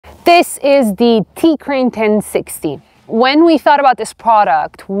This is the tcrane 1060. When we thought about this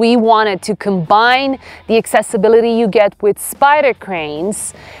product, we wanted to combine the accessibility you get with spider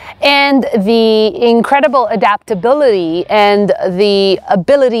cranes and the incredible adaptability and the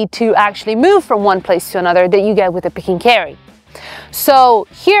ability to actually move from one place to another that you get with a pick and carry. So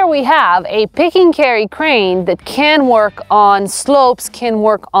here we have a pick and carry crane that can work on slopes, can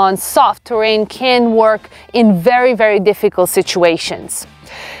work on soft terrain, can work in very, very difficult situations.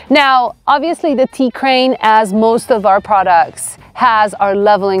 Now, obviously the tcrane, as most of our products, has our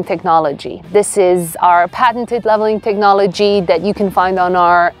leveling technology. This is our patented leveling technology that you can find on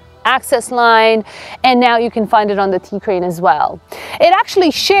our access line, and now you can find it on the tcrane as well. It actually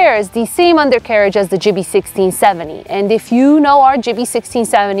shares the same undercarriage as the JB 1670, and if you know our JB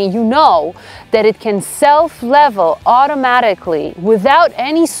 1670, you know that it can self-level automatically without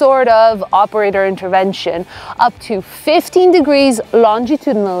any sort of operator intervention up to 15 degrees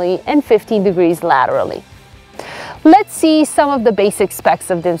longitudinally and 15 degrees laterally. Let's see some of the basic specs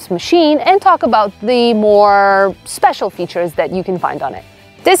of this machine and talk about the more special features that you can find on it.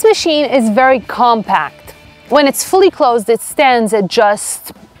 This machine is very compact. When it's fully closed, it stands at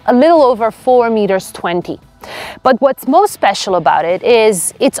just a little over 4 meters 20. But what's most special about it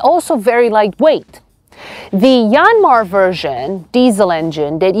is it's also very lightweight. The Yanmar version diesel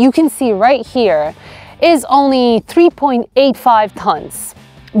engine that you can see right here is only 3.85 tons.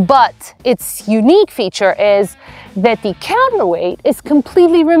 But its unique feature is that the counterweight is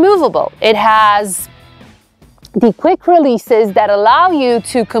completely removable. It has the quick releases that allow you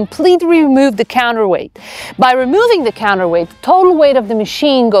to completely remove the counterweight. By removing the counterweight, the total weight of the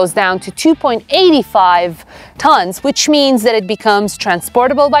machine goes down to 2.85 tons, which means that it becomes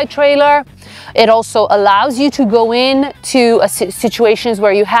transportable by trailer. It also allows you to go in to situations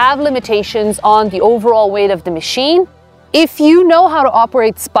where you have limitations on the overall weight of the machine. If you know how to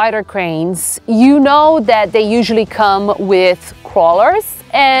operate spider cranes, you know that they usually come with crawlers,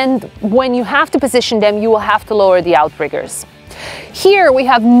 and when you have to position them, you will have to lower the outriggers. Here we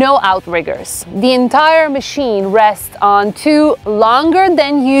have no outriggers. The entire machine rests on two longer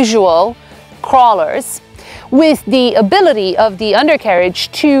than usual crawlers with the ability of the undercarriage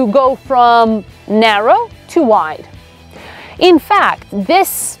to go from narrow to wide. In fact,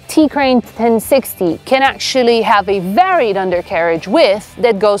 this tcrane 1060 can actually have a varied undercarriage width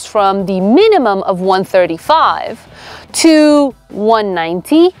that goes from the minimum of 135 to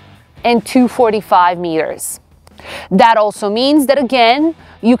 190 and 245 meters. That also means that, again,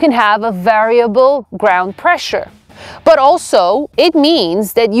 you can have a variable ground pressure. But also, it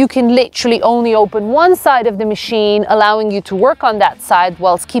means that you can literally only open one side of the machine, allowing you to work on that side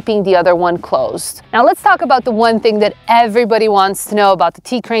whilst keeping the other one closed. Now let's talk about the one thing that everybody wants to know about the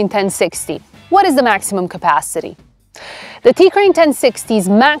tcrane 1060. What is the maximum capacity? The tcrane 1060's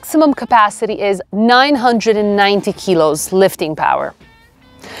maximum capacity is 990 kilos lifting power.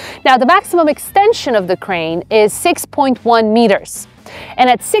 Now the maximum extension of the crane is 6.1 meters. And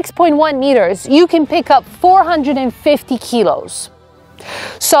at 6.1 meters, you can pick up 450 kilos.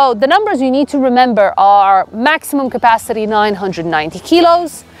 So the numbers you need to remember are maximum capacity 990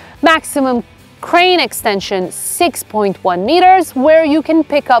 kilos, maximum crane extension 6.1 meters, where you can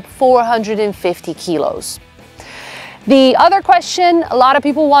pick up 450 kilos. The other question a lot of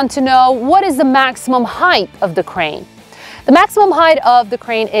people want to know, what is the maximum height of the crane? The maximum height of the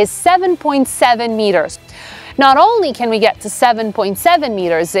crane is 7.7 meters. Not only can we get to 7.7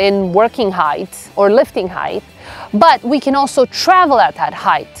 meters in working height or lifting height, but we can also travel at that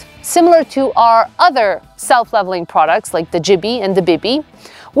height. Similar to our other self-leveling products like the JB and the BB,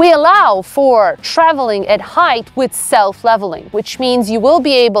 we allow for traveling at height with self-leveling, which means you will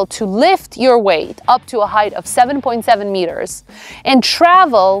be able to lift your weight up to a height of 7.7 meters and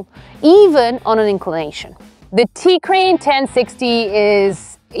travel even on an inclination. The tcrane 1060 is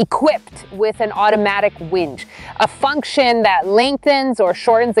equipped with an automatic winch, a function that lengthens or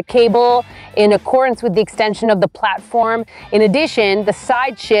shortens the cable in accordance with the extension of the platform. In addition, the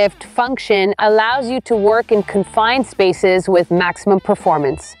side shift function allows you to work in confined spaces with maximum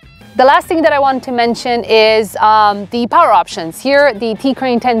performance. The last thing that I want to mention is the power options. Here, the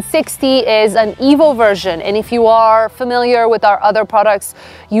tcrane 1060 is an Evo version, and if you are familiar with our other products,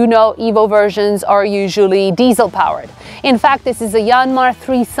 you know Evo versions are usually diesel powered. In fact, this is a Yanmar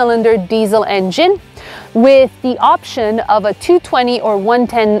 3-cylinder diesel engine with the option of a 220 or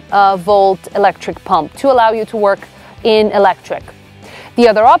 110 volt electric pump to allow you to work in electric. The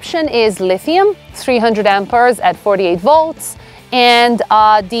other option is lithium, 300 amperes at 48 volts. And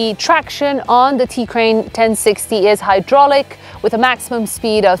the traction on the tcrane 1060 is hydraulic with a maximum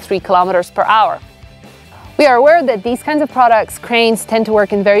speed of 3 kilometers per hour. We are aware that these kinds of products, cranes, tend to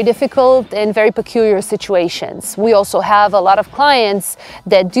work in very difficult and very peculiar situations. We also have a lot of clients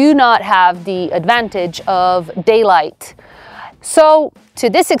that do not have the advantage of daylight. So to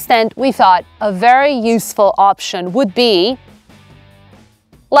this extent, we thought a very useful option would be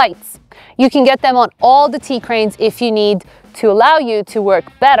lights. You can get them on all the T-cranes if you need to allow you to work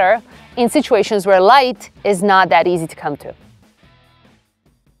better in situations where light is not that easy to come to.